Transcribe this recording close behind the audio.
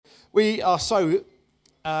We are so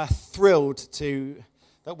thrilled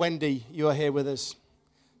that Wendy, you are here with us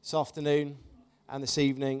this afternoon and this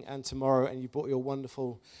evening and tomorrow, and you brought your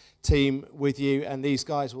wonderful team with you, and these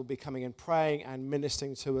guys will be coming and praying and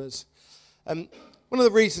ministering to us. One of the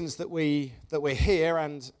reasons that we're here,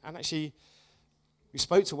 and actually we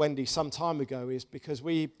spoke to Wendy some time ago, is because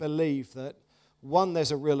we believe that, one,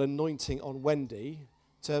 there's a real anointing on Wendy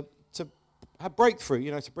to have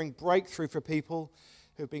breakthrough, to bring breakthrough for people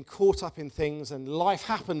who've been caught up in things, and life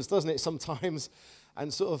happens, doesn't it, sometimes,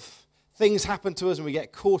 and sort of things happen to us and we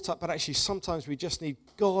get caught up, but actually sometimes we just need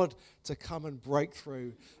God to come and break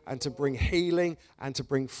through and to bring healing and to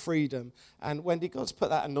bring freedom. And Wendy, God's put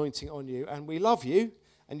that anointing on you, and we love you,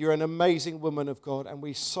 and you're an amazing woman of God, and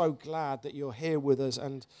we're so glad that you're here with us,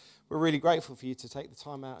 and we're really grateful for you to take the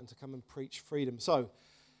time out and to come and preach freedom. So,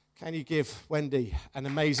 can you give Wendy an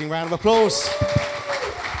amazing round of applause?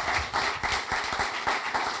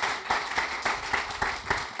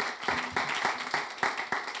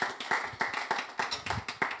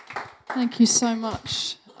 Thank you so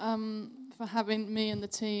much for having me and the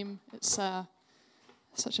team. It's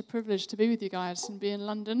such a privilege to be with you guys and be in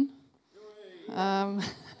London. Yeah,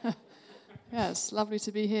 it's lovely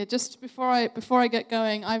to be here. Just before I get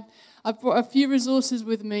going, I've brought a few resources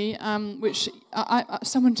with me, which I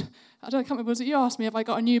can't remember, was it you asked me if I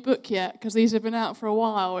got a new book yet? Because these have been out for a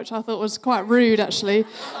while, which I thought was quite rude, actually.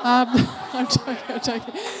 I'm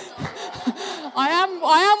joking. I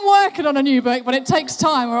am working on a new book, but it takes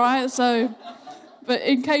time, all right? So, but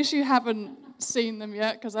in case you haven't seen them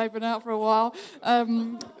yet, because they've been out for a while,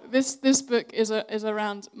 this book is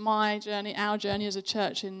around my journey, our journey as a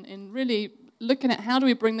church, in really looking at how do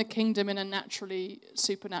we bring the kingdom in a naturally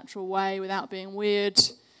supernatural way without being weird.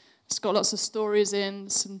 It's got lots of stories in,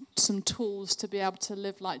 some tools to be able to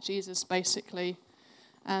live like Jesus, basically.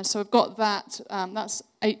 So I've got that. That's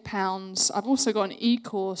 £8. I've also got an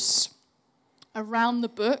e-course around the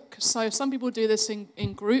book. So some people do this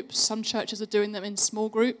in groups. Some churches are doing them in small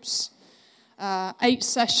groups. 8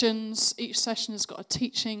 sessions. Each session has got a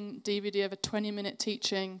teaching DVD of a 20-minute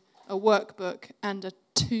teaching, a workbook, and a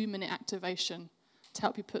 2-minute activation to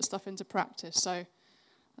help you put stuff into practice. So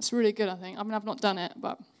that's really good, I think. I mean, I've not done it,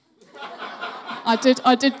 but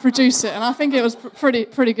I did produce it, and I think it was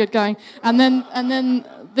pretty good going. And then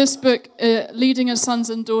this book, Leading as Sons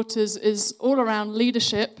and Daughters, is all around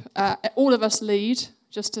leadership. All of us lead,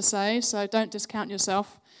 just to say, so don't discount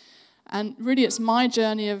yourself. And really, it's my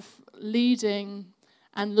journey of leading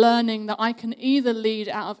and learning that I can either lead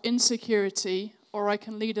out of insecurity or I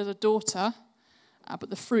can lead as a daughter, but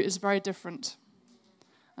the fruit is very different.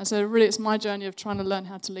 And so really, it's my journey of trying to learn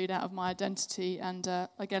how to lead out of my identity, and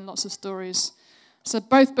again, lots of stories. So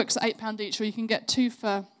both books are £8 each, or you can get 2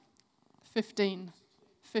 for 15.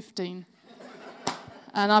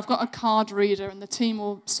 And I've got a card reader, and the team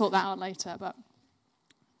will sort that out later, but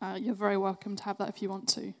you're very welcome to have that if you want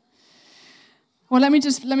to. Well, let me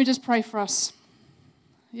just pray for us.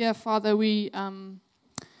 Yeah, Father, we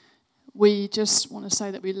just want to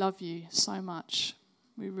say that we love you so much.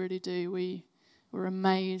 We really do. We're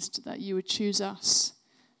amazed that you would choose us.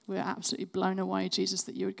 We're absolutely blown away, Jesus,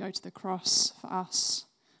 that you would go to the cross for us.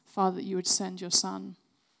 Father, that you would send your Son.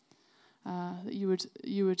 That you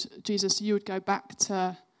would, Jesus, you would go back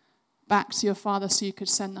to your Father so you could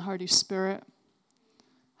send the Holy Spirit.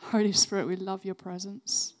 Holy Spirit, we love your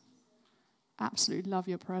presence. Absolutely love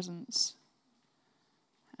your presence.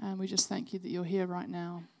 And we just thank you that you're here right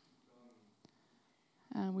now.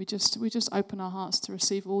 And we just open our hearts to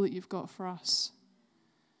receive all that you've got for us.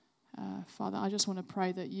 Father, I just want to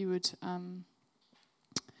pray that you would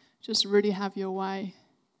just really have your way.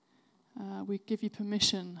 We give you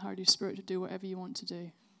permission, Holy Spirit, to do whatever you want to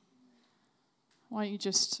do. Why don't you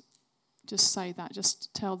just say that?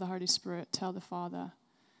 Just tell the Holy Spirit, tell the Father,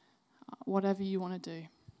 whatever you want to do.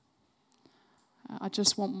 I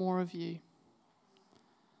just want more of you.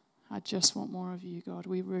 I just want more of you, God.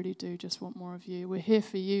 We really do just want more of you. We're here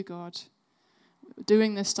for you, God.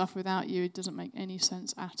 Doing this stuff without you, it doesn't make any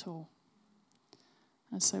sense at all.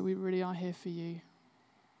 And so we really are here for you.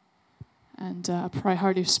 And I pray,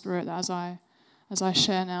 Holy Spirit, that as I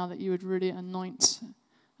share now, that you would really anoint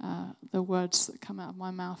the words that come out of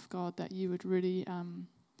my mouth, God, that you would really,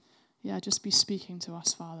 just be speaking to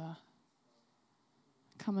us, Father.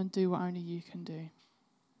 Come and do what only you can do.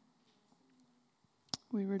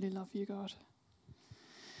 We really love you, God.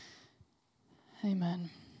 Amen.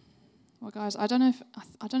 Well, guys, I don't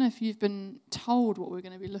know if you've been told what we're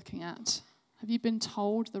going to be looking at. Have you been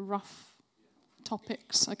told the rough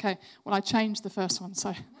topics? Okay. Well, I changed the first one,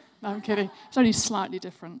 so no, I'm kidding. It's only slightly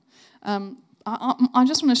different. I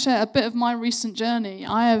just want to share a bit of my recent journey.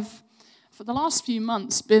 I have, for the last few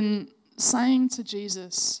months, been saying to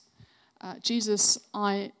Jesus, Jesus,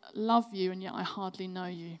 I love you, and yet I hardly know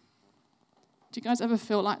you. Do you guys ever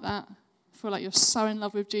feel like that? Feel like you're so in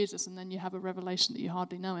love with Jesus, and then you have a revelation that you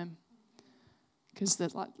hardly know him? Because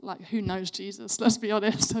there's like who knows Jesus? Let's be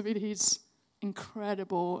honest. I mean, he's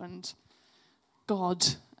incredible and God,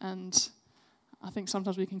 and I think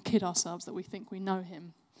sometimes we can kid ourselves that we think we know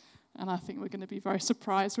him. And I think we're going to be very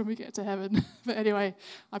surprised when we get to heaven. But anyway,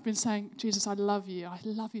 I've been saying, Jesus, I love you. I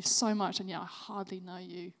love you so much, and yet I hardly know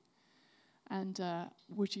you. And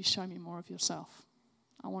would you show me more of yourself?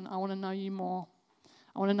 I want to know you more.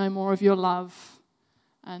 I want to know more of your love,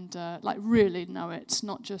 and really know it.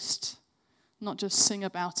 Not just sing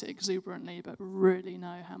about it exuberantly, but really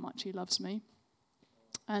know how much he loves me.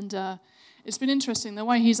 And it's been interesting. The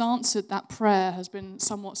way he's answered that prayer has been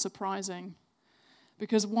somewhat surprising.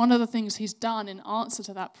 Because one of the things he's done in answer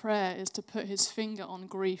to that prayer is to put his finger on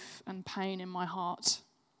grief and pain in my heart.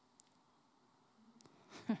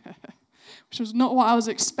 Which was not what I was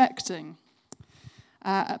expecting.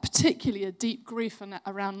 Particularly a deep grief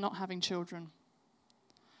around not having children.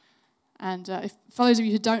 And for those of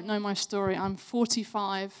you who don't know my story, I'm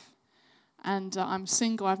 45 and I'm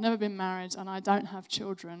single. I've never been married and I don't have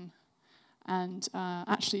children. And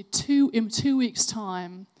actually, in 2 weeks'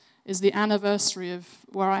 time, is the anniversary of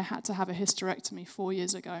where I had to have a hysterectomy 4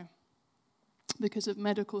 years ago because of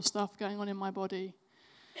medical stuff going on in my body.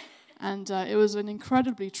 And it was an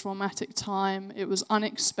incredibly traumatic time. It was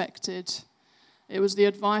unexpected. It was the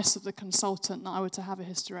advice of the consultant that I were to have a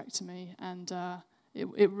hysterectomy, and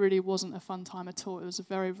it really wasn't a fun time at all. It was a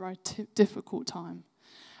very, very difficult time.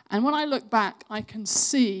 And when I look back, I can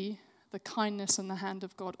see the kindness and the hand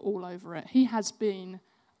of God all over it. He has been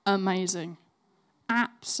amazing.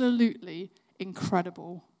 Absolutely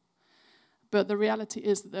incredible. But the reality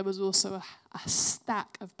is that there was also a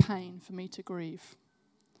stack of pain for me to grieve.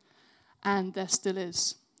 And there still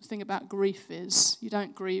is. The thing about grief is you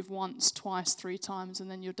don't grieve once, twice, 3 times, and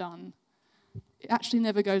then you're done. It actually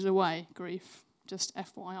never goes away, grief. Just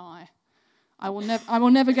FYI. I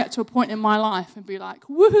will never get to a point in my life and be like,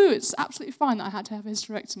 woohoo, it's absolutely fine that I had to have a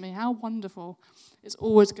hysterectomy. How wonderful. It's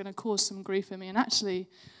always going to cause some grief in me. And actually,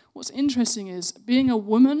 what's interesting is being a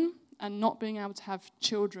woman and not being able to have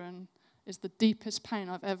children is the deepest pain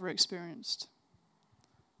I've ever experienced.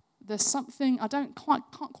 There's something, I can't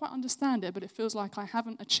quite understand it, but it feels like I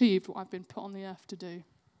haven't achieved what I've been put on the earth to do.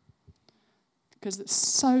 Because it's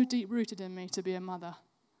so deep-rooted in me to be a mother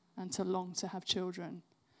and to long to have children.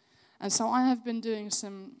 And so I have been doing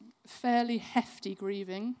some fairly hefty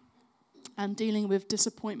grieving and dealing with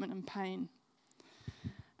disappointment and pain.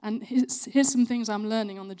 And here's some things I'm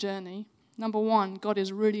learning on the journey. Number 1, God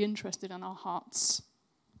is really interested in our hearts.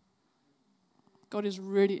 God is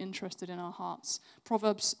really interested in our hearts.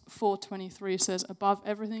 Proverbs 4:23 says, above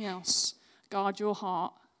everything else, guard your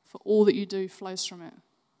heart, for all that you do flows from it.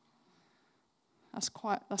 That's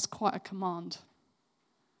quite a command.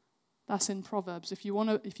 That's in Proverbs. If you want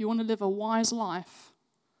to live a wise life,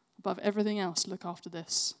 above everything else, look after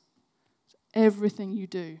this. Everything you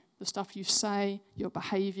do, the stuff you say, your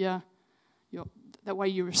behavior, the way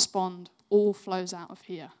you respond, all flows out of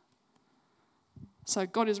here. So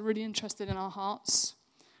God is really interested in our hearts.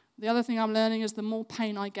 The other thing I'm learning is the more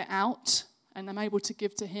pain I get out and I'm able to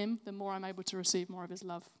give to him, the more I'm able to receive more of his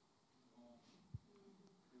love.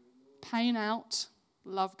 Pain out,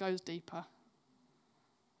 love goes deeper.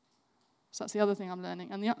 So that's the other thing I'm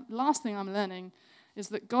learning. And the last thing I'm learning is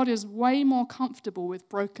that God is way more comfortable with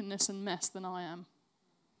brokenness and mess than I am.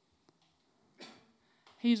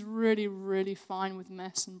 He's really, really fine with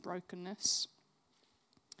mess and brokenness.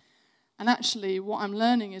 And actually, what I'm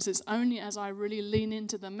learning is it's only as I really lean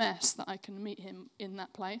into the mess that I can meet him in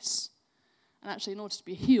that place. And actually, in order to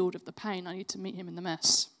be healed of the pain, I need to meet him in the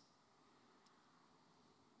mess.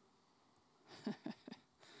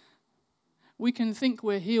 We can think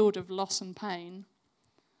we're healed of loss and pain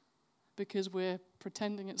because we're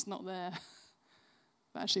pretending it's not there.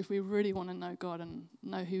 But actually, if we really want to know God and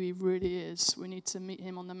know who he really is, we need to meet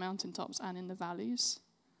him on the mountaintops and in the valleys.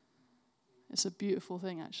 It's a beautiful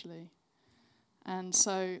thing, actually. And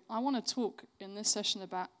so I want to talk in this session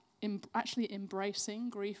about actually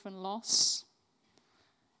embracing grief and loss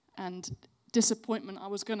and disappointment. I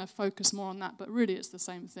was going to focus more on that, but really it's the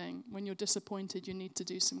same thing. When you're disappointed, you need to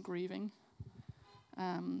do some grieving.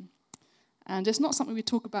 And it's not something we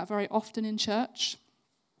talk about very often in church,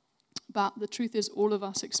 but the truth is all of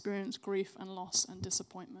us experience grief and loss and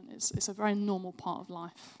disappointment. It's a very normal part of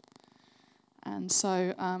life. And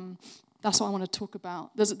so that's what I want to talk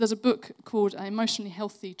about. There's a book called Emotionally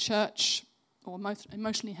Healthy Church or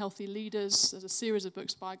Emotionally Healthy Leaders. There's a series of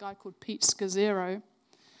books by a guy called Pete Scazzero.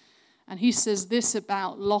 And he says this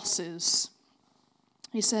about losses.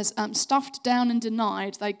 He says, stuffed down and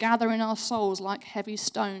denied, they gather in our souls like heavy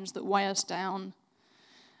stones that weigh us down.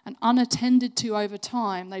 And unattended to over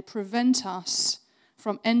time, they prevent us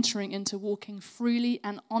from entering into walking freely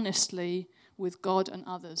and honestly with God and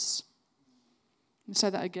others. Let me say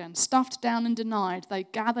that again. Stuffed down and denied, they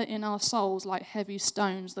gather in our souls like heavy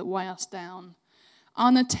stones that weigh us down.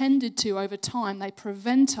 Unattended to over time, they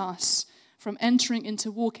prevent us from entering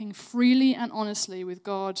into walking freely and honestly with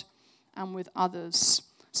God and with others.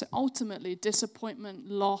 So ultimately, disappointment,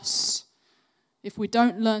 loss, if we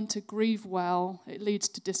don't learn to grieve well, it leads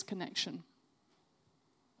to disconnection.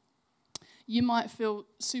 You might feel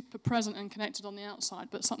super present and connected on the outside,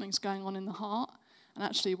 but something's going on in the heart. And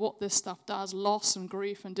actually what this stuff does, loss and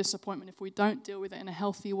grief and disappointment, if we don't deal with it in a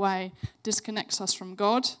healthy way, disconnects us from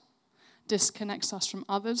God, disconnects us from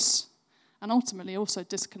others, and ultimately also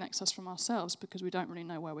disconnects us from ourselves because we don't really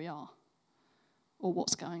know where we are or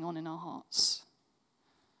what's going on in our hearts.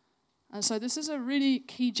 And so this is a really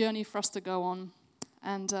key journey for us to go on.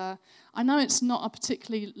 And I know it's not a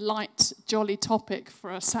particularly light, jolly topic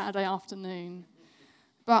for a Saturday afternoon,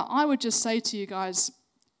 but I would just say to you guys,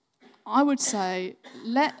 I would say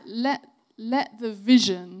let the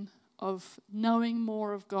vision of knowing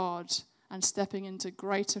more of God and stepping into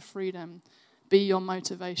greater freedom be your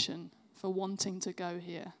motivation for wanting to go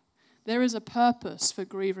here. There is a purpose for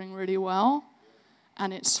grieving really well,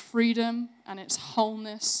 and it's freedom, and it's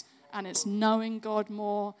wholeness, and it's knowing God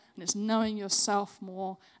more, and it's knowing yourself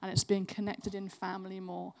more, and it's being connected in family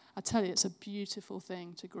more. I tell you, it's a beautiful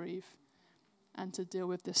thing to grieve and to deal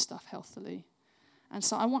with this stuff healthily. And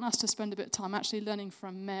so I want us to spend a bit of time actually learning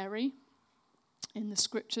from Mary in the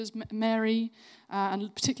scriptures. Mary,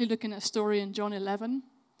 and particularly looking at a story in John 11.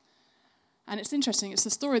 And it's interesting. It's the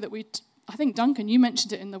story that I think, Duncan, you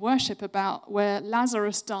mentioned it in the worship about where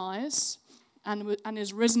Lazarus dies and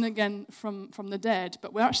is risen again from the dead.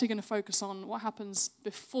 But we're actually going to focus on what happens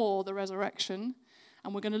before the resurrection.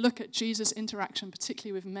 And we're going to look at Jesus' interaction,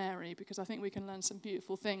 particularly with Mary, because I think we can learn some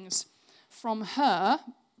beautiful things from her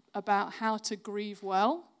about how to grieve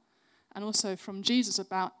well, and also from Jesus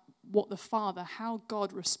about what the Father, how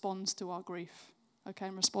God responds to our grief, okay,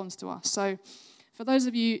 and responds to us. So for those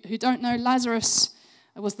of you who don't know, Lazarus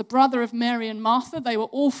was the brother of Mary and Martha. They were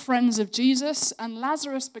all friends of Jesus, and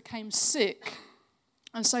Lazarus became sick.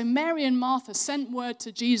 And so Mary and Martha sent word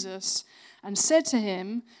to Jesus and said to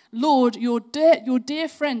him, Lord, your dear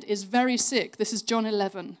friend is very sick. This is John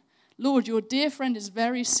 11. Lord, your dear friend is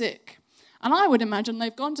very sick. And I would imagine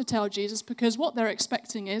they've gone to tell Jesus because what they're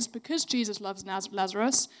expecting is, because Jesus loves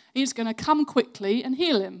Lazarus, he's going to come quickly and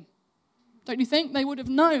heal him. Don't you think? They would have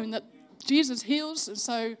known that Jesus heals, and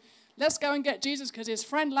so let's go and get Jesus because his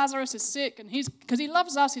friend Lazarus is sick, and because he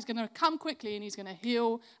loves us, he's going to come quickly and he's going to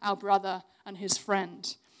heal our brother and his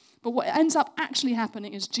friend. But what ends up actually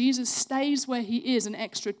happening is Jesus stays where he is an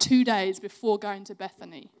extra 2 days before going to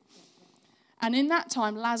Bethany. And in that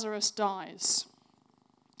time, Lazarus dies.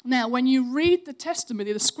 Now, when you read the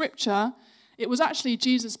testimony, the scripture, it was actually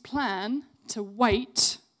Jesus' plan to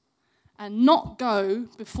wait and not go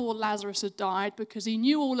before Lazarus had died because he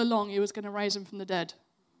knew all along he was going to raise him from the dead.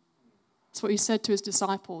 That's what he said to his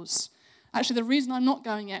disciples. Actually, the reason I'm not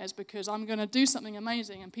going yet is because I'm going to do something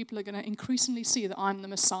amazing and people are going to increasingly see that I'm the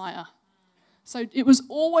Messiah. So it was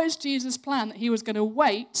always Jesus' plan that he was going to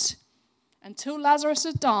wait until Lazarus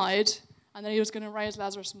had died and then he was going to raise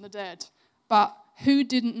Lazarus from the dead. But who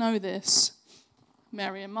didn't know this?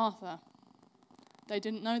 Mary and Martha. They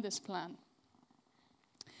didn't know this plan.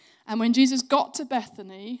 And when Jesus got to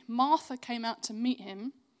Bethany, Martha came out to meet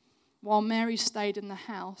him while Mary stayed in the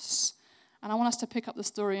house. And I want us to pick up the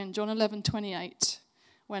story in John 11:28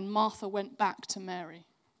 when Martha went back to Mary.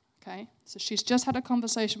 Okay? So she's just had a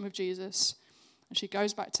conversation with Jesus and she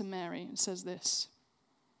goes back to Mary and says this.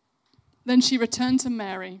 Then she returned to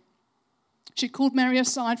Mary. She called Mary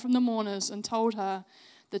aside from the mourners and told her,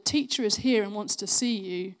 the teacher is here and wants to see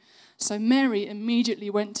you. So Mary immediately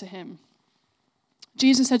went to him.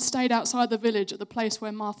 Jesus had stayed outside the village at the place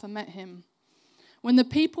where Martha met him. When the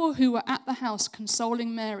people who were at the house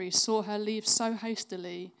consoling Mary saw her leave so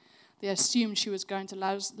hastily, they assumed she was going to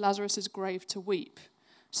Lazarus' grave to weep.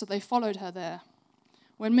 So they followed her there.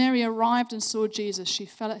 When Mary arrived and saw Jesus, she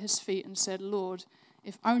fell at his feet and said, Lord,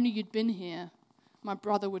 if only you'd been here, my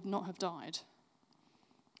brother would not have died.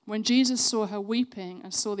 When Jesus saw her weeping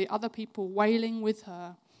and saw the other people wailing with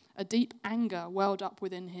her, a deep anger welled up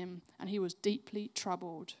within him, and he was deeply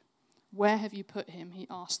troubled. Where have you put him? He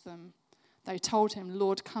asked them. They told him,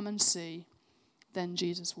 Lord, come and see. Then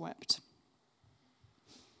Jesus wept.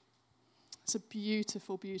 It's a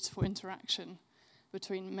beautiful, beautiful interaction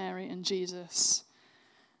between Mary and Jesus.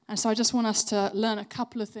 And so I just want us to learn a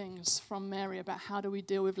couple of things from Mary about how do we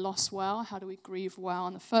deal with loss well, how do we grieve well.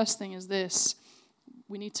 And the first thing is this: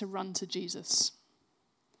 we need to run to Jesus.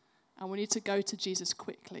 And we need to go to Jesus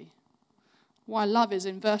quickly. What I love is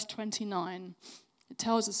in verse 29, it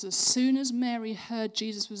tells us as soon as Mary heard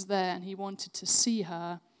Jesus was there and he wanted to see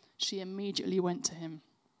her, she immediately went to him.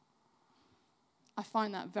 I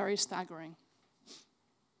find that very staggering.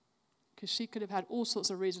 Because she could have had all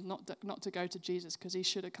sorts of reasons not to go to Jesus because he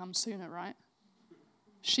should have come sooner, right?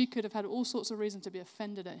 She could have had all sorts of reasons to be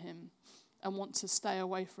offended at him and want to stay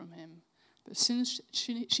away from him. But as soon as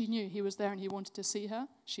she knew he was there and he wanted to see her,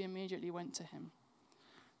 she immediately went to him.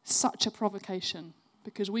 Such a provocation,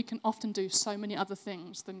 because we can often do so many other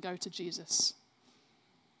things than go to Jesus.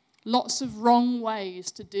 Lots of wrong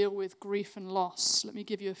ways to deal with grief and loss. Let me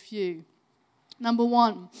give you a few. Number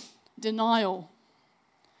one, denial.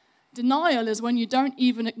 Denial is when you don't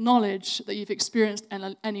even acknowledge that you've experienced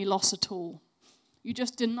any loss at all. You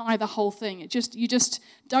just deny the whole thing. You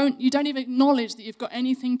don't even acknowledge that you've got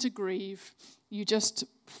anything to grieve. You just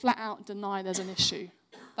flat out deny there's an issue.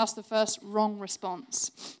 That's the first wrong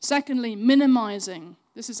response. Secondly, minimizing.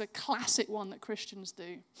 This is a classic one that Christians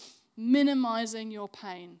do. Minimizing your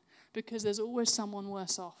pain, because there's always someone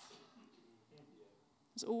worse off.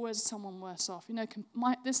 There's always someone worse off. You know,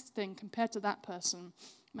 this thing compared to that person,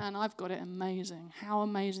 man, I've got it amazing. How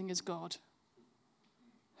amazing is God?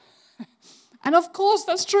 And of course,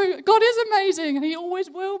 that's true. God is amazing, and he always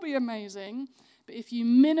will be amazing. But if you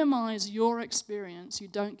minimize your experience, you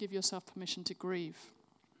don't give yourself permission to grieve.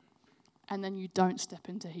 And then you don't step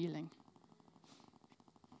into healing.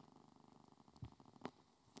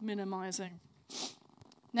 Minimizing.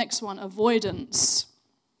 Next one, avoidance.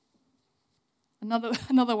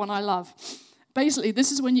 Another one I love. Basically,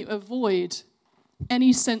 this is when you avoid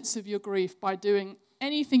any sense of your grief by doing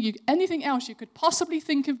anything else you could possibly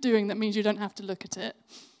think of doing that means you don't have to look at it.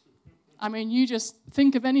 I mean, you just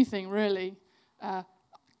think of anything, really.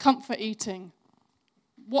 Comfort eating,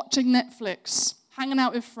 watching Netflix, hanging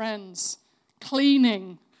out with friends,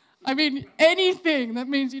 cleaning. I mean, anything that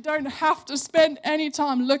means you don't have to spend any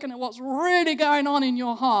time looking at what's really going on in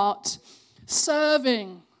your heart.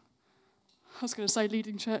 Serving. I was going to say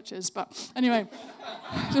leading churches, but anyway,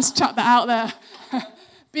 just chuck that out there.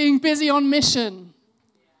 Being busy on mission.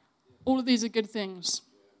 All of these are good things.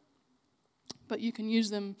 But you can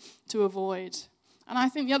use them to avoid. And I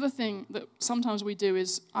think the other thing that sometimes we do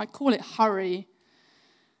is, I call it hurry.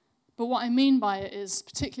 But what I mean by it is,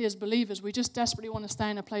 particularly as believers, we just desperately want to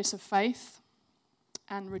stay in a place of faith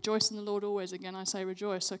and rejoice in the Lord always. Again, I say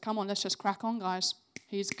rejoice. So come on, let's just crack on, guys.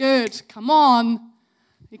 He's good. Come on.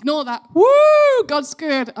 Ignore that. Woo! God's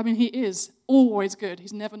good. I mean, he is always good.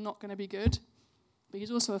 He's never not going to be good. But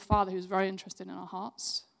he's also a father who's very interested in our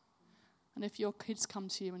hearts. And if your kids come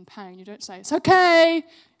to you in pain, you don't say, it's okay,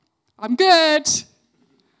 I'm good.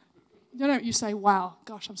 You say, wow,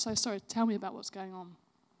 gosh, I'm so sorry. Tell me about what's going on,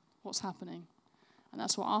 what's happening. And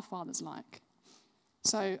that's what our Father's like.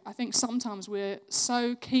 So I think sometimes we're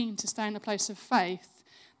so keen to stay in a place of faith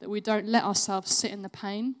that we don't let ourselves sit in the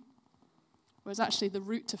pain. Whereas actually the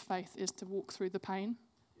route to faith is to walk through the pain.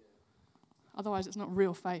 Otherwise it's not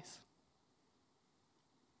real faith.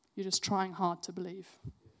 You're just trying hard to believe.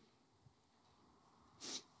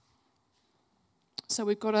 So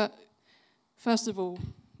we've got to, first of all,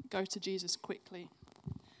 go to Jesus quickly.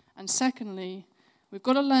 And secondly, we've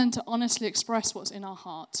got to learn to honestly express what's in our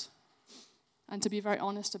heart and to be very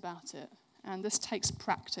honest about it. And this takes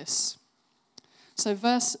practice. So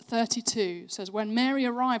verse 32 says, when Mary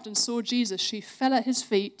arrived and saw Jesus, she fell at his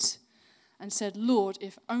feet and said, Lord,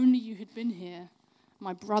 if only you had been here,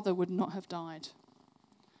 my brother would not have died.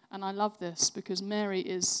 And I love this because Mary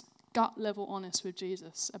is gut level honest with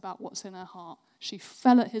Jesus about what's in her heart. She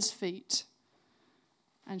fell at his feet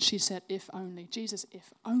and she said, if only. Jesus,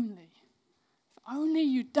 if only. If only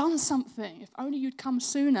you'd done something. If only you'd come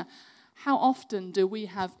sooner. How often do we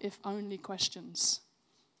have if only questions?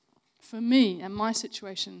 For me and my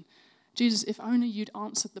situation, Jesus, if only you'd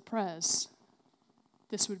answered the prayers,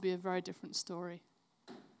 this would be a very different story.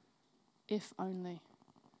 If only.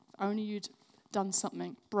 If only you'd done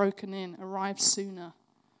something, broken in, arrived sooner.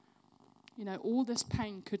 You know, all this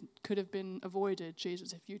pain could have been avoided,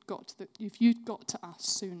 Jesus, if you'd got to us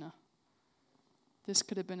sooner. This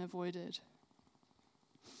could have been avoided.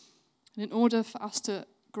 And in order for us to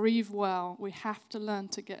grieve well, we have to learn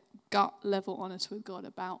to get gut level honest with God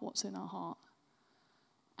about what's in our heart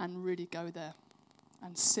and really go there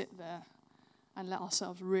and sit there and let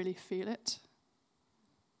ourselves really feel it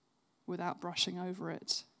without brushing over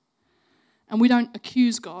it. And we don't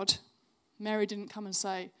accuse God. Mary didn't come and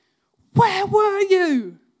say, "Where were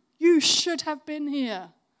you? You should have been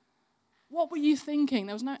here. What were you thinking?"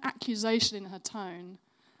 There was no accusation in her tone,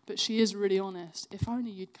 but she is really honest. If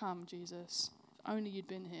only you'd come, Jesus. If only you'd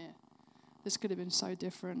been here. This could have been so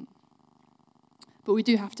different. But we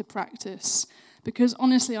do have to practice, because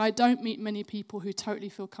honestly, I don't meet many people who totally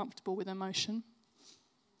feel comfortable with emotion.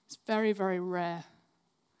 It's very, very rare,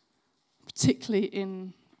 particularly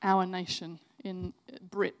in our nation, in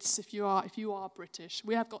Brits. If you are British,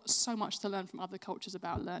 we have got so much to learn from other cultures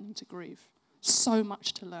about learning to grieve. So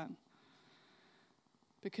much to learn,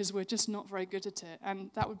 because we're just not very good at it.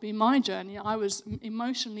 And that would be my journey. I was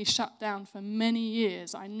emotionally shut down for many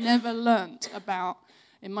years. I never learnt about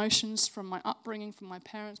emotions from my upbringing, from my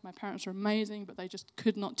parents. My parents are amazing, but they just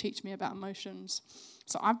could not teach me about emotions.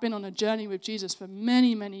 So I've been on a journey with Jesus for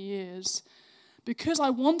many, many years, because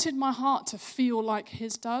I wanted my heart to feel like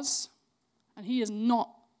his does. And he is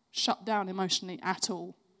not shut down emotionally at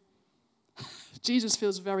all. Jesus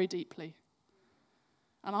feels very deeply.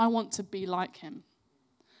 And I want to be like him.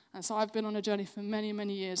 And so I've been on a journey for many,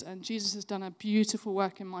 many years, and Jesus has done a beautiful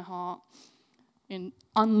work in my heart in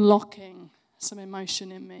unlocking some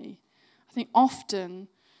emotion in me. I think often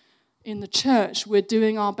in the church we're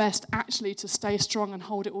doing our best actually to stay strong and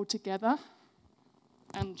hold it all together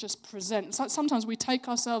and just present. So sometimes we take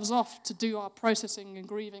ourselves off to do our processing and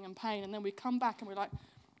grieving and pain, and then we come back and we're like,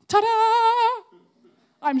 ta-da!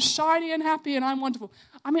 I'm shiny and happy and I'm wonderful.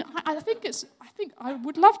 I mean, I think I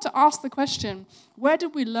would love to ask the question, where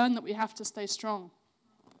did we learn that we have to stay strong?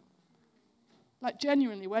 Like,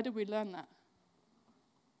 genuinely, where did we learn that?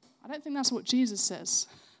 I don't think that's what Jesus says.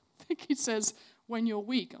 I think he says, when you're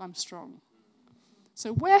weak, I'm strong.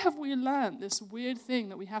 So where have we learned this weird thing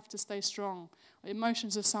that we have to stay strong?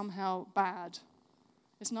 Emotions are somehow bad.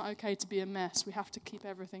 It's not okay to be a mess. We have to keep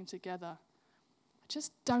everything together. I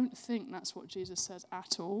just don't think that's what Jesus says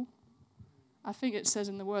at all. I think it says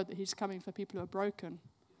in the word that he's coming for people who are broken.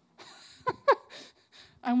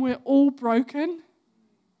 And we're all broken.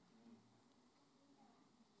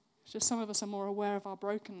 It's just some of us are more aware of our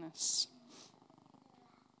brokenness.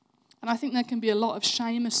 And I think there can be a lot of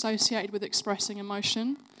shame associated with expressing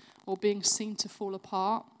emotion or being seen to fall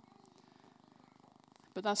apart.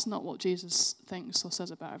 But that's not what Jesus thinks or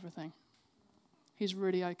says about everything. He's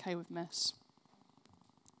really okay with mess.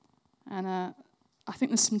 And I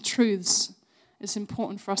think there's some truths it's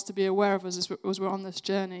important for us to be aware of as we're on this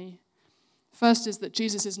journey. First is that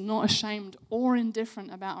Jesus is not ashamed or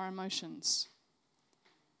indifferent about our emotions.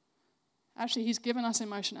 Actually, he's given us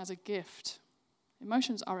emotion as a gift.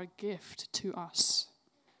 Emotions are a gift to us.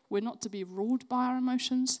 We're not to be ruled by our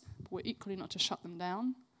emotions, but we're equally not to shut them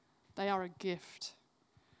down. They are a gift.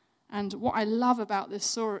 And what I love about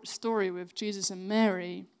this story with Jesus and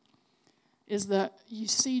Mary is that you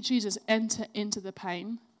see Jesus enter into the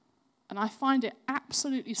pain. And I find it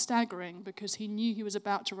absolutely staggering because he knew he was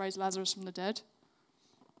about to raise Lazarus from the dead.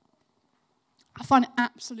 I find it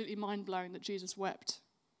absolutely mind-blowing that Jesus wept.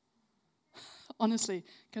 Honestly,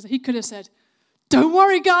 because he could have said, "Don't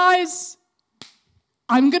worry, guys.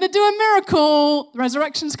 I'm going to do a miracle. The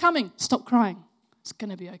resurrection's coming. Stop crying. It's going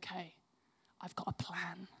to be okay. I've got a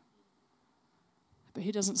plan." But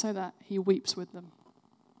he doesn't say that. He weeps with them.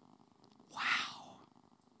 Wow.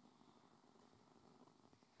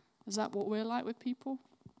 Is that what we're like with people?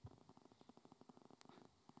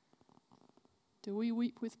 Do we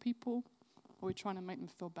weep with people? Or are we trying to make them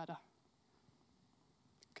feel better?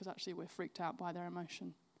 Because actually we're freaked out by their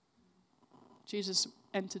emotion. Jesus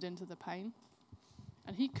entered into the pain.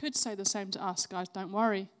 And he could say the same to us, guys, don't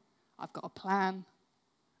worry. I've got a plan.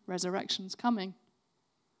 Resurrection's coming.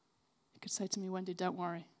 He could say to me, Wendy, don't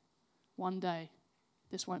worry. One day,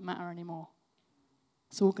 this won't matter anymore.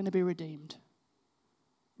 It's all going to be redeemed.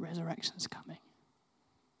 Resurrection's coming.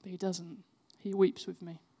 But he doesn't. He weeps with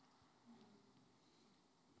me.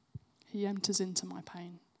 He enters into my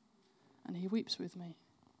pain. And he weeps with me.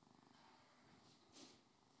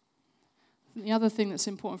 The other thing that's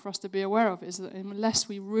important for us to be aware of is that unless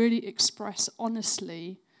we really express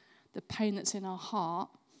honestly the pain that's in our heart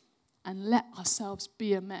and let ourselves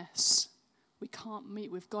be a mess, we can't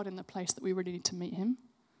meet with God in the place that we really need to meet him.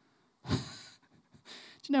 Do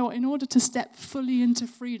you know what? In order to step fully into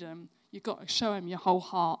freedom, you've got to show him your whole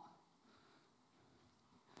heart.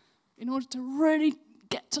 In order to really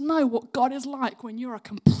get to know what God is like when you're a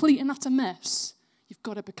complete and utter mess, you've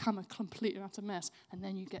got to become a complete and utter mess, and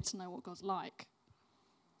then you get to know what God's like.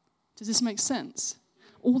 Does this make sense?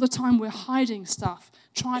 All the time we're hiding stuff,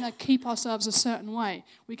 trying to keep ourselves a certain way.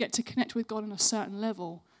 We get to connect with God on a certain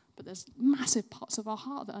level, But there's massive parts of our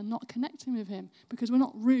heart that are not connecting with him because we're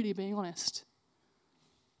not really being honest.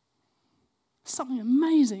 Something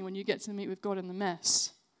amazing when you get to meet with God in the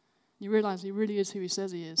mess. You realize he really is who he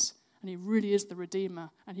says he is, and he really is the Redeemer,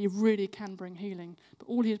 and he really can bring healing. But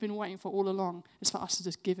all he's been waiting for all along is for us to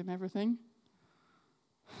just give him everything.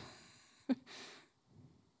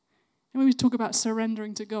 And when we talk about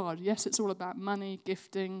surrendering to God, yes, it's all about money,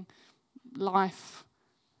 gifting, life.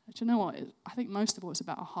 But you know what? I think most of all it's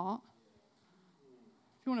about our heart.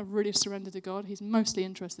 If you want to really surrender to God, he's mostly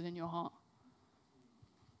interested in your heart.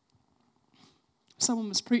 Someone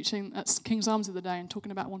was preaching at King's Arms the other day and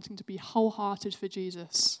talking about wanting to be wholehearted for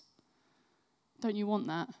Jesus. Don't you want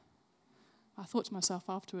that? I thought to myself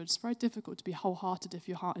afterwards, it's very difficult to be wholehearted if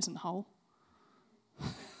your heart isn't whole.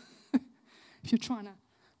 If you're trying to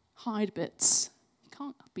hide bits, you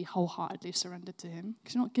can't be wholeheartedly surrendered to him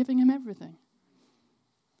because you're not giving him everything.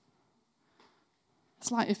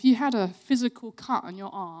 It's like if you had a physical cut on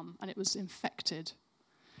your arm and it was infected,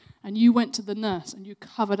 and you went to the nurse and you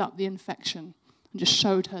covered up the infection and just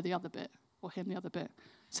showed her the other bit, or him the other bit,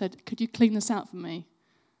 said, could you clean this out for me?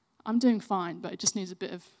 I'm doing fine, but it just needs a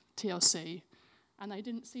bit of TLC. And they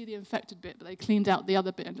didn't see the infected bit, but they cleaned out the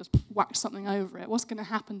other bit and just whacked something over it. What's going to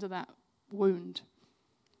happen to that wound?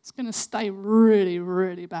 It's going to stay really,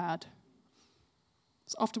 really bad.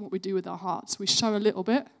 It's often what we do with our hearts. We show a little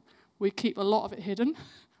bit. We keep a lot of it hidden.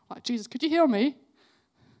 Like, Jesus, could you heal me?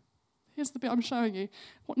 Here's the bit I'm showing you.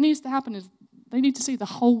 What needs to happen is they need to see the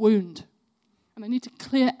whole wound. And they need to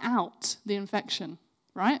clear out the infection,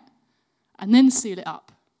 right? And then seal it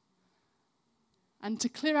up. And to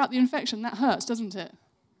clear out the infection, that hurts, doesn't it?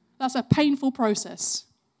 That's a painful process.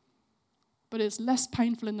 But it's less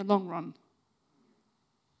painful in the long run.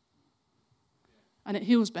 And it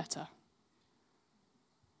heals better.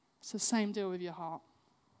 It's the same deal with your heart.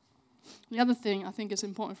 The other thing I think is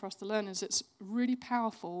important for us to learn is it's really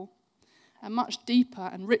powerful and much deeper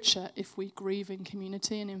and richer if we grieve in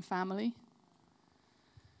community and in family.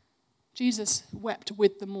 Jesus wept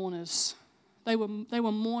with the mourners. They were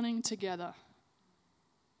mourning together.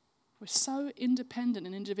 We're so independent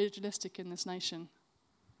and individualistic in this nation.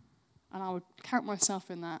 And I would count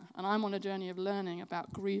myself in that. And I'm on a journey of learning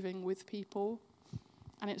about grieving with people.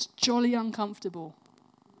 And it's jolly uncomfortable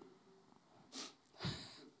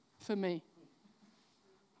for me.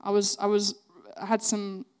 I had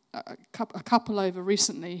a couple over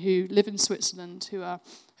recently who live in Switzerland who are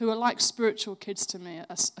like spiritual kids to me,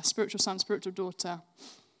 a spiritual son, spiritual daughter.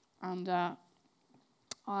 And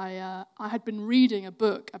I had been reading a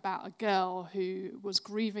book about a girl who was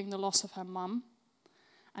grieving the loss of her mum.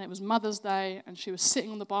 And it was Mother's Day, and she was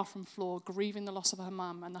sitting on the bathroom floor grieving the loss of her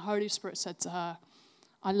mum. And the Holy Spirit said to her,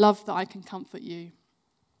 I love that I can comfort you,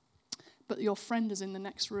 but your friend is in the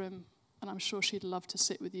next room, and I'm sure she'd love to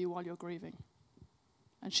sit with you while you're grieving.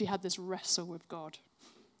 And she had this wrestle with God.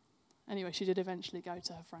 Anyway, she did eventually go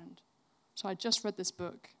to her friend. So I just read this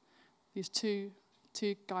book. These two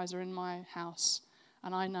guys are in my house,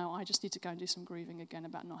 and I know I just need to go and do some grieving again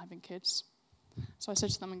about not having kids. So I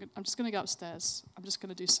said to them, I'm just going to go upstairs. I'm just going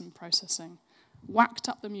to do some processing. Whacked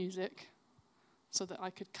up the music so that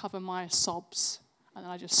I could cover my sobs, and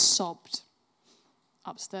then I just sobbed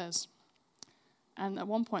upstairs. And at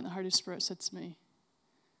one point, the Holy Spirit said to me,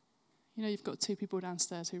 you know, you've got two people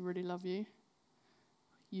downstairs who really love you.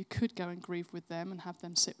 You could go and grieve with them and have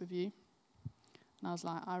them sit with you. And I was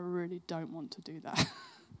like, I really don't want to do that.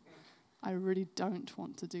 I really don't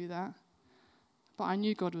want to do that. But I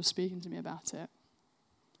knew God was speaking to me about it.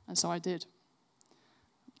 And so I did.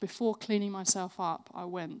 Before cleaning myself up, I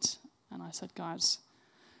went and I said, guys,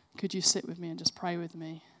 could you sit with me and just pray with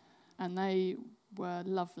me? And they were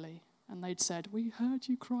lovely. And they'd said, we heard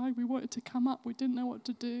you cry. We wanted to come up. We didn't know what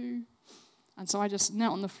to do. And so I just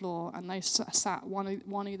knelt on the floor, and they sat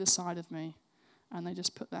one either side of me. And they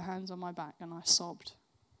just put their hands on my back, and I sobbed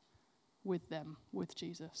with them, with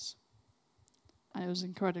Jesus. And it was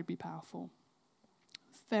incredibly powerful.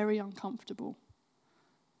 Very uncomfortable,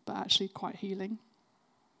 but actually quite healing.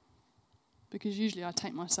 Because usually I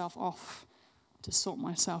take myself off to sort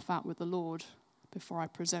myself out with the Lord before I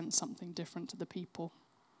present something different to the people.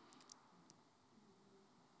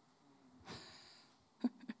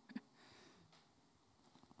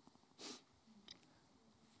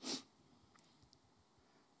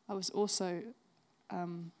 I was also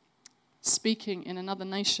speaking in another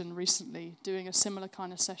nation recently, doing a similar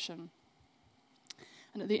kind of session.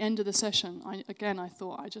 And at the end of the session, I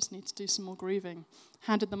thought, I just need to do some more grieving.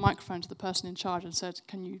 Handed the microphone to the person in charge and said,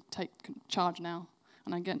 can you take charge now?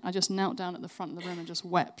 And again, I just knelt down at the front of the room and just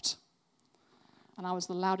wept. And I was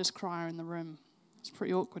the loudest crier in the room. It's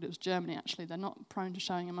pretty awkward. It was Germany, actually. They're not prone to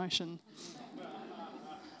showing emotion.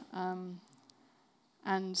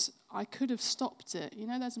 And I could have stopped it. You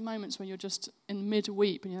know, there's moments when you're just in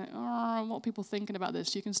mid-weep and you're like, oh, what are people thinking about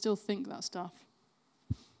this? You can still think that stuff.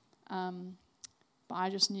 But I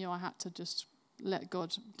just knew I had to just let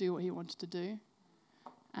God do what he wanted to do.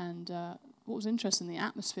 And what was interesting, the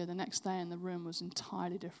atmosphere the next day in the room was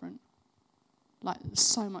entirely different. Like,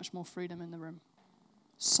 so much more freedom in the room.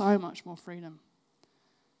 So much more freedom.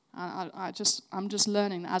 And I'm just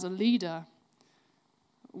learning that as a leader,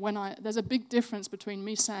 there's a big difference between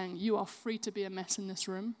me saying, you are free to be a mess in this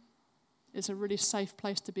room. It's a really safe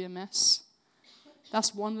place to be a mess.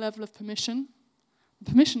 That's one level of permission.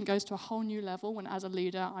 Permission goes to a whole new level when, as a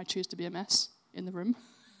leader, I choose to be a mess in the room.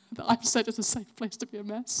 That I've said it's a safe place to be a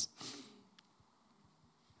mess.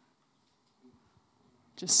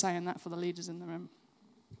 Just saying that for the leaders in the room.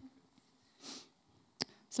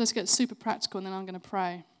 So let's get super practical, and then I'm going to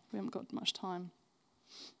pray. We haven't got much time.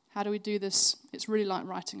 How do we do this? It's really like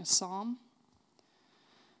writing a psalm.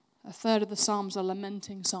 A third of the psalms are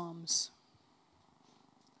lamenting psalms.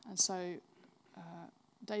 And so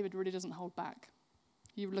David really doesn't hold back.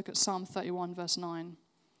 You look at Psalm 31, verse 9.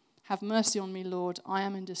 Have mercy on me, Lord. I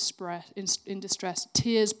am in distress.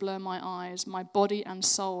 Tears blur my eyes. My body and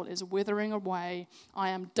soul is withering away. I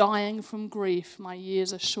am dying from grief. My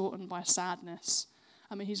years are shortened by sadness.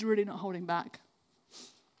 I mean, he's really not holding back.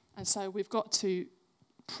 And so we've got to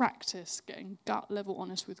practice getting gut level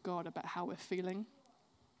honest with God about how we're feeling.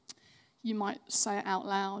 You might say it out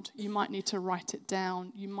loud. You might need to write it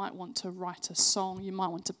down. You might want to write a song. You might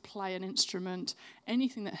want to play an instrument.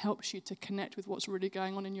 Anything that helps you to connect with what's really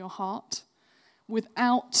going on in your heart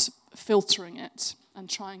without filtering it and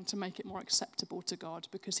trying to make it more acceptable to God,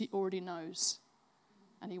 because he already knows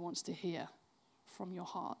and he wants to hear from your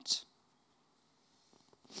heart.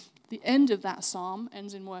 The end of that psalm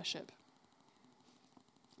ends in worship.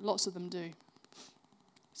 Lots of them do.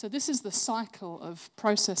 So this is the cycle of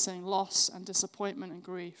processing loss and disappointment and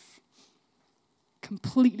grief.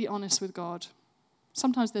 Completely honest with God.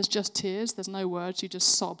 Sometimes there's just tears, there's no words, you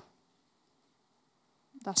just sob.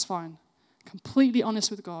 That's fine. Completely honest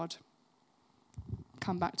with God.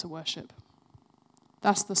 Come back to worship.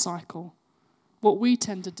 That's the cycle. What we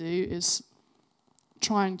tend to do is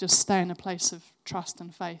try and just stay in a place of trust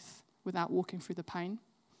and faith without walking through the pain.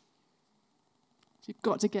 So you've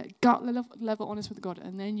got to get gut level honest with God,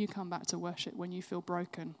 and then you come back to worship when you feel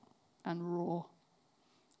broken and raw.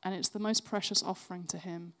 And it's the most precious offering to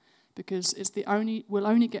him, because we'll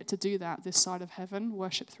only get to do that this side of heaven,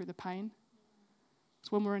 worship through the pain.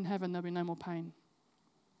 Because when we're in heaven, there'll be no more pain.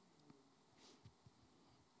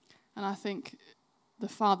 And I think the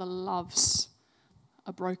Father loves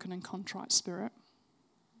a broken and contrite spirit.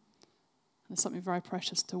 And there's something very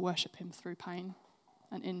precious to worship him through pain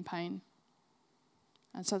and in pain.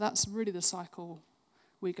 And so that's really the cycle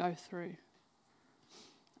we go through.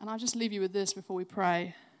 And I'll just leave you with this before we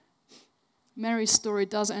pray. Mary's story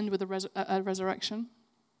does end with a resurrection.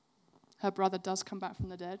 Her brother does come back from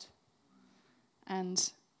the dead.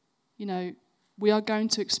 And, you know, we are going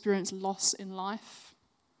to experience loss in life.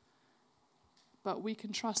 But we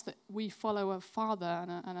can trust that we follow a Father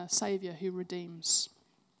and a Saviour who redeems.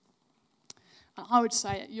 And I would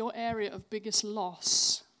say your area of biggest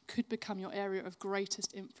loss could become your area of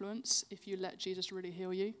greatest influence if you let Jesus really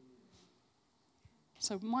heal you.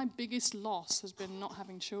 So my biggest loss has been not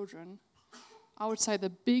having children. I would say the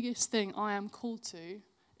biggest thing I am called to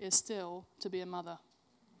is still to be a mother.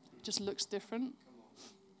 It just looks different.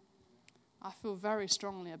 I feel very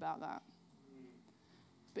strongly about that.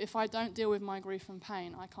 But if I don't deal with my grief and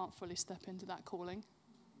pain, I can't fully step into that calling.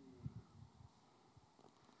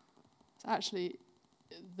 So actually,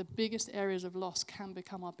 the biggest areas of loss can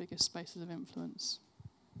become our biggest spaces of influence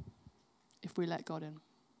if we let God in.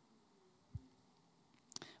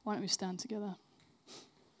 Why don't we stand together?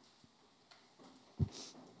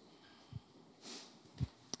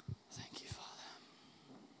 Thank you, Father.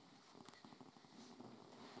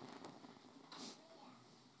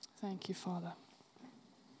 Thank you, Father.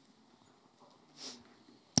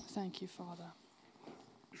 Thank you, Father.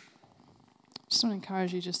 Just want to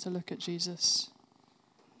encourage you just to look at Jesus.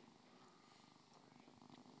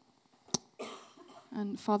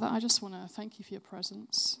 And Father, I just want to thank you for your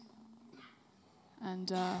presence.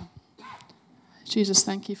 And Jesus,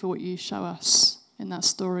 thank you for what you show us in that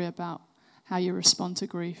story about how you respond to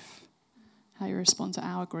grief, how you respond to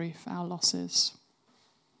our grief, our losses.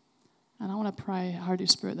 And I want to pray, Holy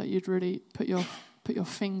Spirit, that you'd really put your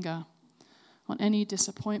finger on any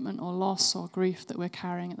disappointment or loss or grief that we're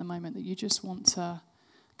carrying at the moment, that you just want to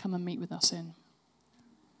come and meet with us in.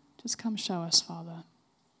 Just come show us, Father.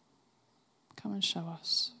 Come and show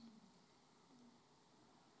us.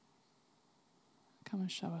 Come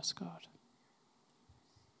and show us, God.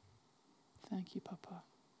 Thank you, Papa.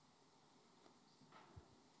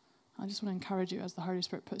 I just want to encourage you as the Holy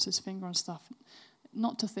Spirit puts his finger on stuff,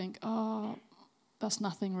 not to think, oh, that's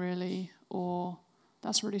nothing really, or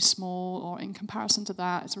that's really small, or in comparison to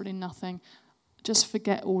that, it's really nothing. Just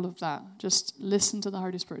forget all of that. Just listen to the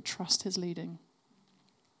Holy Spirit. Trust his leading.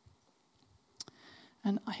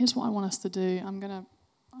 And here's what I want us to do. I'm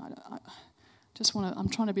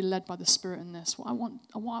trying to be led by the Spirit in this. What I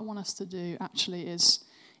want us to do actually is,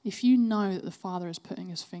 if you know that the Father is putting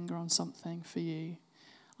his finger on something for you,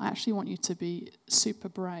 I actually want you to be super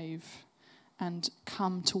brave and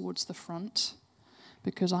come towards the front,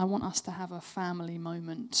 because I want us to have a family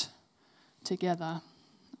moment together.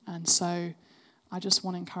 And so I just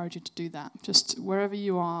want to encourage you to do that. Just wherever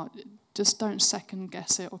you are, just don't second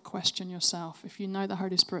guess it or question yourself. If you know the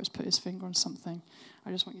Holy Spirit's put his finger on something,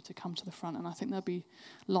 I just want you to come to the front. And I think there'll be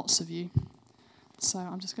lots of you. So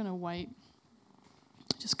I'm just going to wait.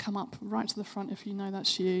 Just come up right to the front if you know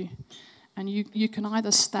that's you. And you can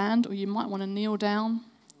either stand, or you might want to kneel down.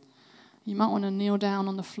 You might want to kneel down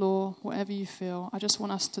on the floor, whatever you feel. I just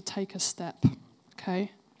want us to take a step,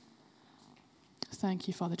 okay? Thank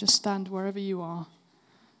you, Father. Just stand wherever you are.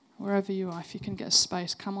 Wherever you are, if you can get a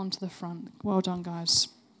space, come on to the front. Well done, guys.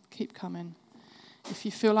 Keep coming. If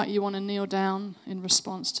you feel like you want to kneel down in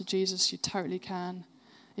response to Jesus, you totally can.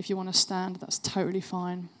 If you want to stand, that's totally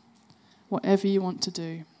fine. Whatever you want to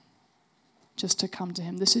do, just to come to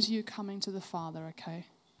him. This is you coming to the Father, okay?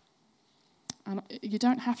 And you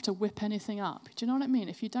don't have to whip anything up. Do you know what I mean?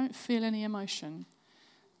 If you don't feel any emotion,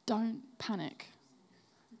 don't panic.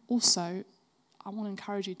 Also, I want to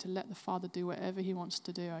encourage you to let the Father do whatever he wants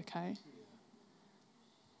to do, okay?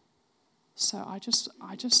 So I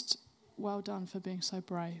just, well done for being so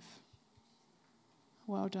brave.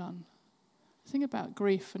 Well done. The thing about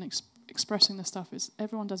grief and expressing the stuff is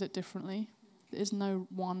everyone does it differently. There is no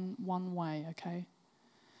one way, okay?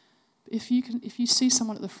 If you see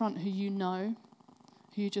someone at the front who you know,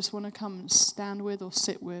 who you just want to come and stand with or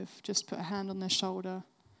sit with, just put a hand on their shoulder.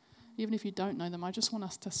 Even if you don't know them, I just want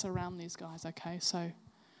us to surround these guys, okay? So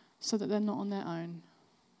that they're not on their own.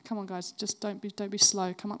 Come on, guys, just don't be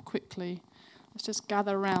slow. Come up quickly. Let's just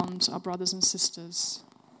gather around our brothers and sisters.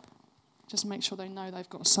 Just make sure they know they've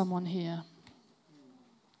got someone here.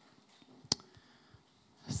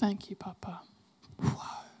 Thank you, Papa.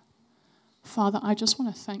 Whoa. Father, I just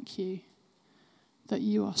want to thank you that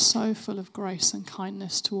you are so full of grace and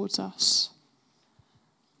kindness towards us.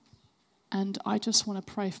 And I just want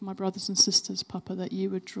to pray for my brothers and sisters, Papa, that you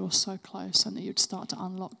would draw so close and that you'd start to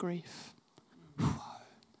unlock grief. Whoa.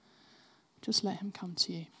 Just let him come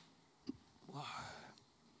to you. Whoa.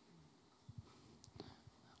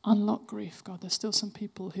 Unlock grief, God. There's still some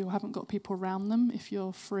people who haven't got people around them. If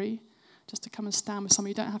you're free, just to come and stand with someone.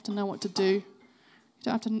 You don't have to know what to do.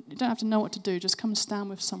 You don't have to know what to do. Just come and stand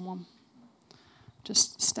with someone.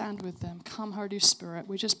 Just stand with them. Come, Holy Spirit.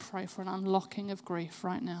 We just pray for an unlocking of grief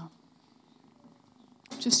right now.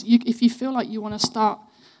 If you feel like you want to start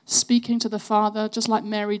speaking to the Father, just like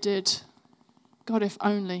Mary did, God, if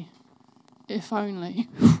only,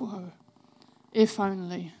 whoa, if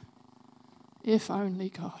only,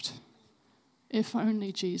 God, if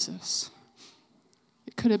only Jesus.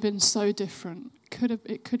 It could have been so different.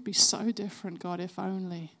 It could be so different, God, if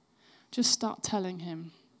only. Just start telling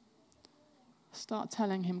him. Start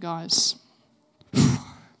telling him, guys.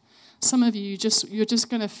 Some of you, you're just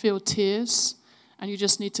going to feel tears. And you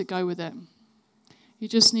just need to go with it. You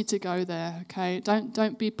just need to go there, okay?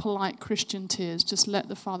 Don't be polite Christian tears. Just let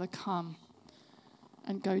the Father come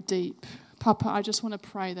and go deep. Papa, I just want to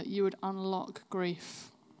pray that you would unlock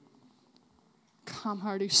grief. Come,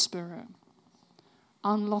 Holy Spirit.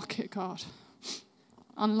 Unlock it, God.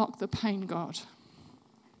 Unlock the pain, God.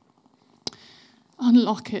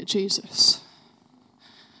 Unlock it, Jesus.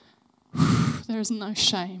 There is no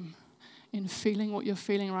shame in feeling what you're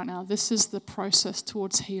feeling right now. This is the process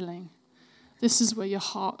towards healing. This is where your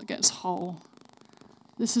heart gets whole.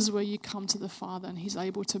 This is where you come to the Father and he's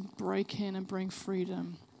able to break in and bring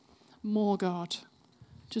freedom. More, God.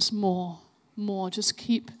 Just more. Just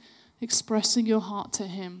keep expressing your heart to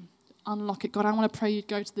him. Unlock it. God, I want to pray you'd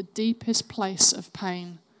go to the deepest place of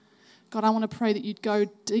pain. God, I want to pray that you'd go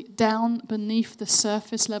down beneath the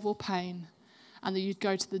surface level pain and that you'd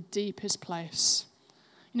go to the deepest place.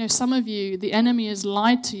 You know, some of you, the enemy has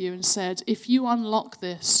lied to you and said, if you unlock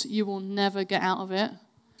this, you will never get out of it.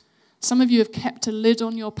 Some of you have kept a lid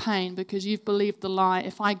on your pain because you've believed the lie,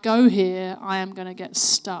 if I go here, I am going to get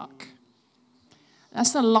stuck.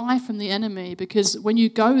 That's the lie from the enemy, because when you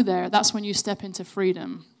go there, that's when you step into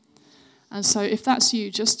freedom. And so if that's you,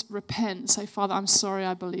 just repent. Say, Father, I'm sorry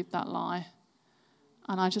I believed that lie.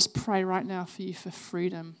 And I just pray right now for you for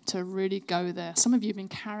freedom to really go there. Some of you have been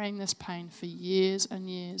carrying this pain for years and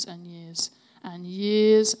years and years and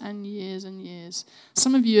years and years and years.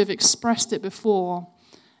 Some of you have expressed it before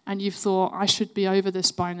and you've thought, I should be over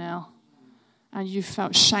this by now. And you've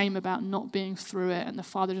felt shame about not being through it. And the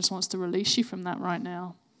Father just wants to release you from that right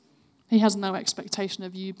now. He has no expectation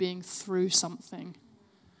of you being through something.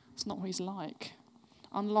 It's not what he's like.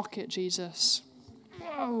 Unlock it, Jesus.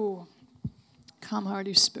 Whoa. Come,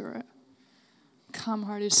 Holy Spirit. Come,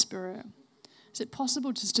 Holy Spirit. Is it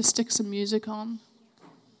possible to just stick some music on?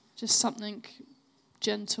 Just something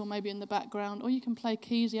gentle maybe in the background. Or you can play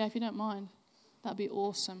keys, if you don't mind. That'd be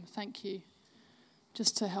awesome. Thank you.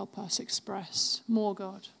 Just to help us express more,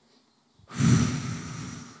 God.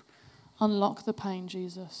 Unlock the pain,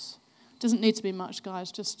 Jesus. Doesn't need to be much, guys.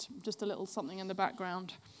 Just a little something in the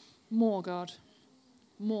background. More, God.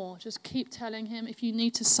 More. Just keep telling him. If you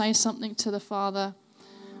need to say something to the Father,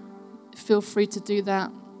 feel free to do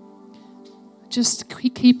that. Just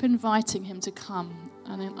keep inviting him to come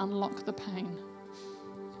and then unlock the pain.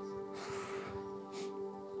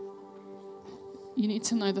 You need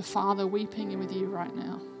to know the Father weeping with you right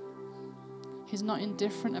now. He's not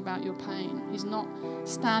indifferent about your pain. He's not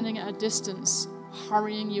standing at a distance,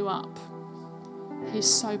 hurrying you up. He's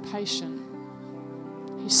so patient.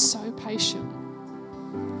 He's so patient.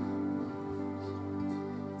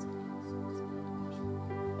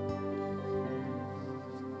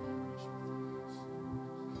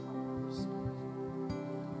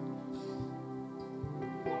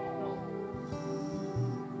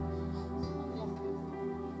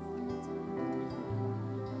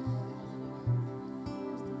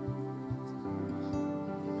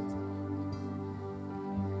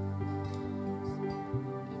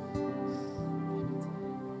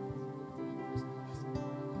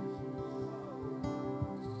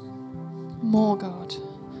 More, God.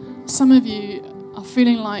 Some of you are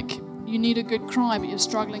feeling like you need a good cry, but you're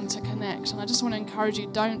struggling to connect. And I just want to encourage you,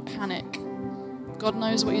 don't panic. God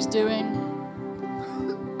knows what he's doing.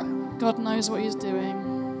 God knows what he's doing.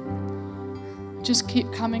 Just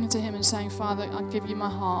keep coming to him and saying, Father, I give you my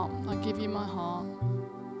heart. I give you my heart.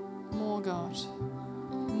 More, God.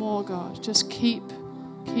 More, God. Just keep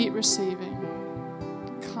receiving.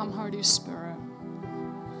 Come, Holy Spirit.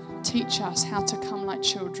 Teach us how to come like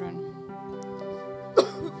children.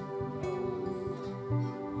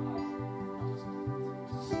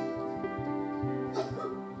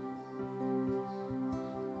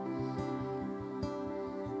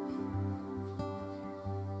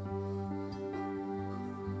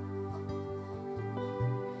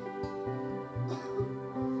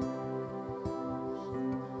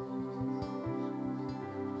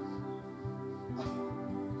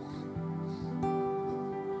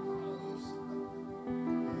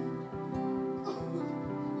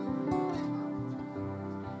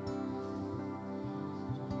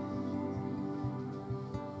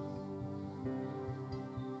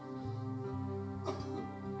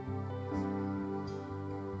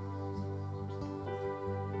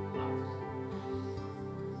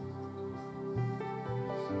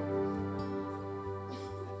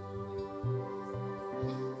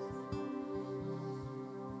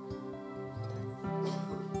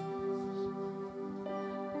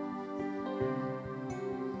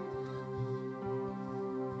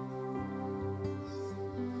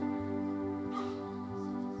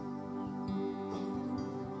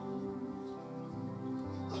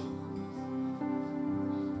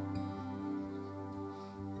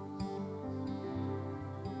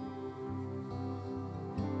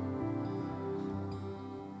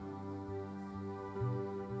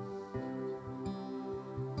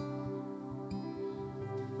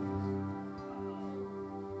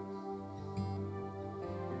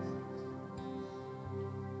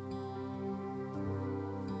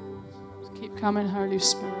 Keep coming, Holy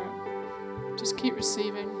Spirit. Just keep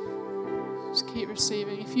receiving. Just keep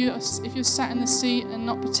receiving. If you're sat in the seat and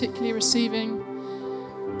not particularly receiving,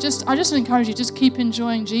 I just encourage you, just keep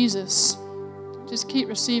enjoying Jesus. Just keep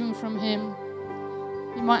receiving from him.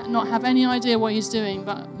 You might not have any idea what he's doing,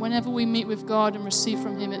 but whenever we meet with God and receive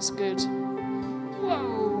from him, it's good.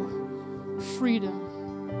 Whoa! Freedom.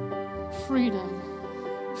 Freedom.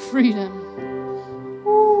 Freedom.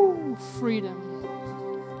 Woo! Freedom.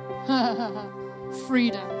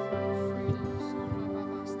 Freedom.